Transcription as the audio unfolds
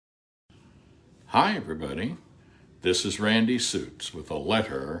Hi everybody, this is Randy Suits with a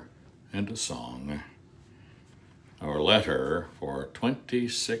letter and a song. Our letter for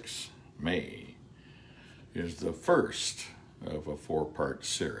 26 May is the first of a four-part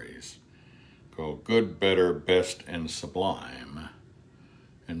series called Good, Better, Best, and Sublime,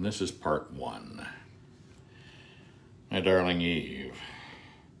 and this is part 1. My darling Eve,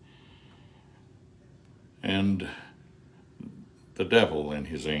 and the devil and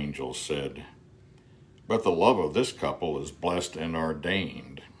his angels said, "But the love of this couple is blessed and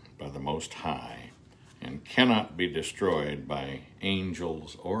ordained by the Most High, and cannot be destroyed by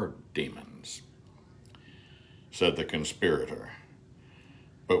angels or demons," said the conspirator.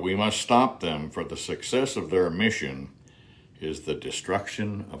 "But we must stop them, for the success of their mission is the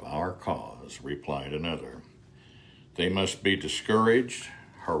destruction of our cause," replied another. "They must be discouraged,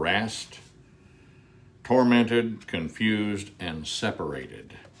 harassed, tormented, confused, and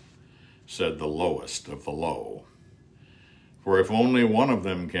separated," said the lowest of the low. "For if only one of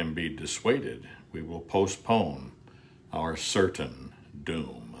them can be dissuaded, we will postpone our certain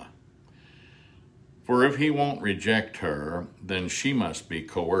doom. For if he won't reject her, then she must be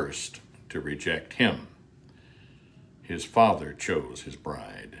coerced to reject him. His father chose his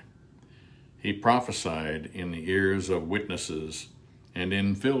bride. He prophesied in the ears of witnesses and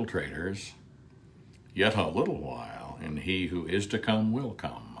infiltrators, 'Yet a little while, and he who is to come will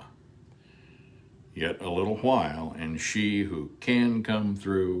come. Yet a little while, and she who can come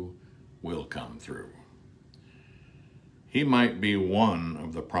through will come through.' He might be one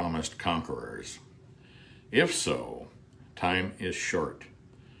of the promised conquerors. If so, time is short.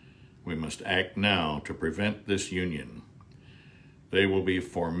 We must act now to prevent this union. They will be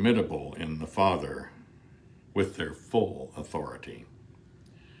formidable in the Father with their full authority.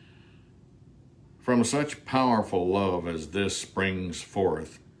 From such powerful love as this springs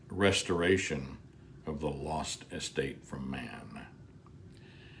forth restoration of the lost estate from man."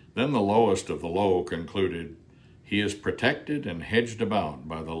 Then the lowest of the low concluded, "He is protected and hedged about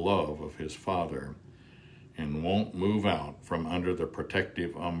by the love of his Father, and won't move out from under the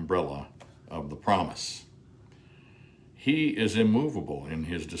protective umbrella of the promise. He is immovable in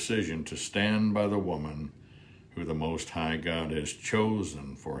his decision to stand by the woman who the Most High God has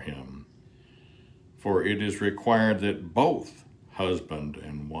chosen for him, for it is required that both husband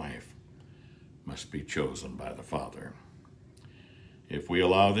and wife must be chosen by the Father. If we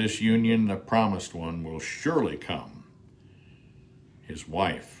allow this union, the promised one will surely come. His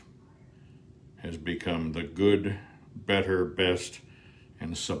wife has become the good, better, best,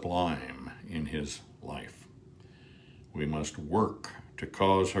 and sublime in his life. We must work to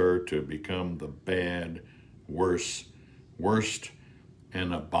cause her to become the bad, worst,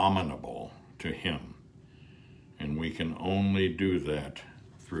 and abominable to him, and we can only do that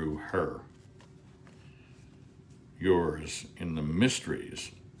through her. Yours in the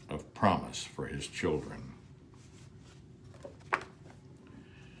mysteries of promise for his children."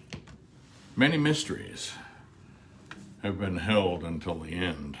 Many mysteries have been held until the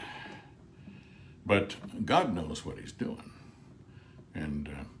end, but God knows what he's doing, and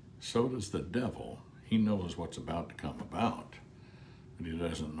so does the devil. He knows what's about to come about, but he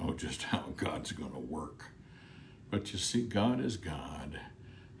doesn't know just how God's going to work. But you see, God is God.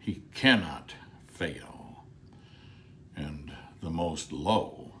 He cannot fail. And the most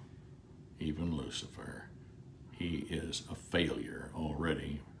low, even Lucifer, he is a failure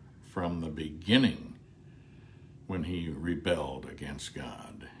already from the beginning. When he rebelled against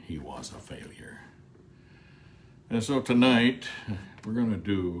God, he was a failure. And so tonight, we're going to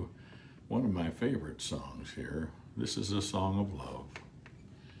do one of my favorite songs here. This is a song of love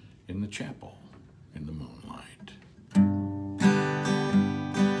in the chapel in the moonlight.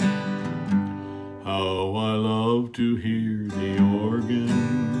 How I love to hear the organ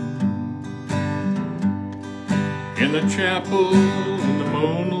in the chapel in the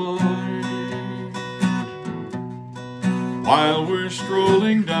moonlight, while we're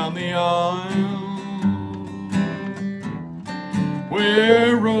strolling down the aisle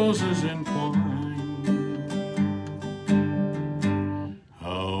where roses entwine.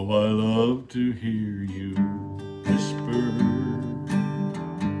 How I love to hear you whisper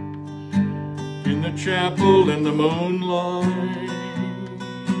in the chapel in the moonlight,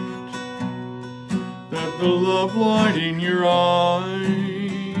 that the love light in your eyes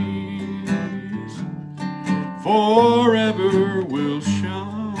forever will shine,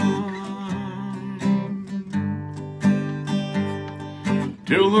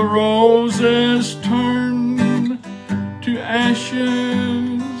 till the roses turn to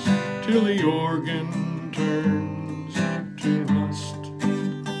ashes, till the organ turns to rust.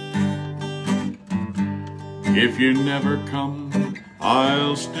 If you never come,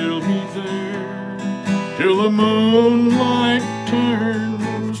 I'll still be there till the moonlight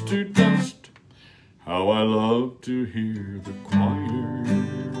turns to dust. How I love to hear the choir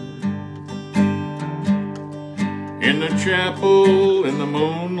in the chapel in the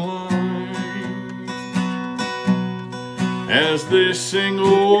moonlight, as they sing,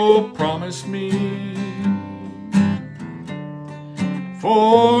 oh, promise me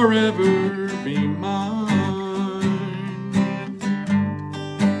forever be mine,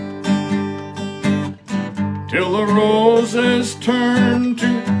 till the roses turn to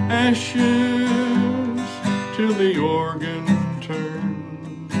ashes, till the organ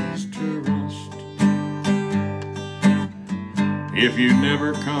turns to rust. If you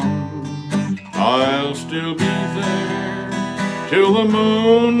never come, I'll still be there till the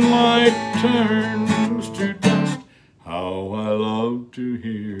moonlight turns to dust. How I love to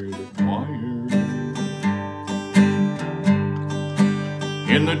hear the choir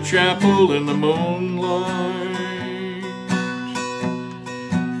in the chapel in the moonlight,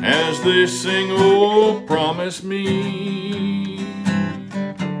 as they sing, oh, promise me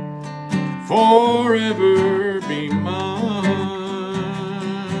forever be mine.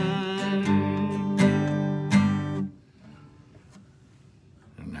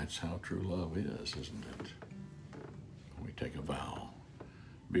 And that's how true love is, isn't it? We take a vow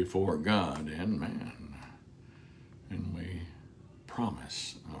before God and man, and we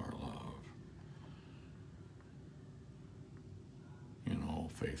promise our love in all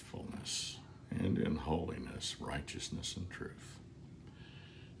faithfulness and in holiness, righteousness, and truth.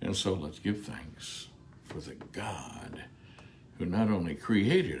 And so let's give thanks for the God who not only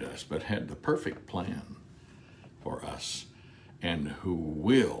created us, but had the perfect plan for us, and who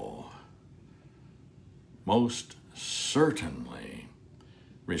will most certainly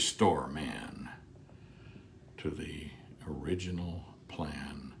restore man to the original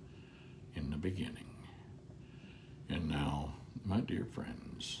plan in the beginning. And now, my dear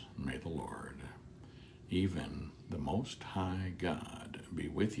friends, may the Lord, even the Most High God, be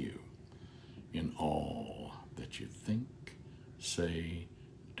with you in all that you think, say,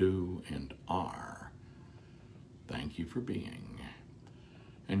 do, and are. Thank you for being,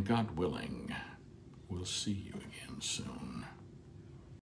 and God willing, we'll see you again soon.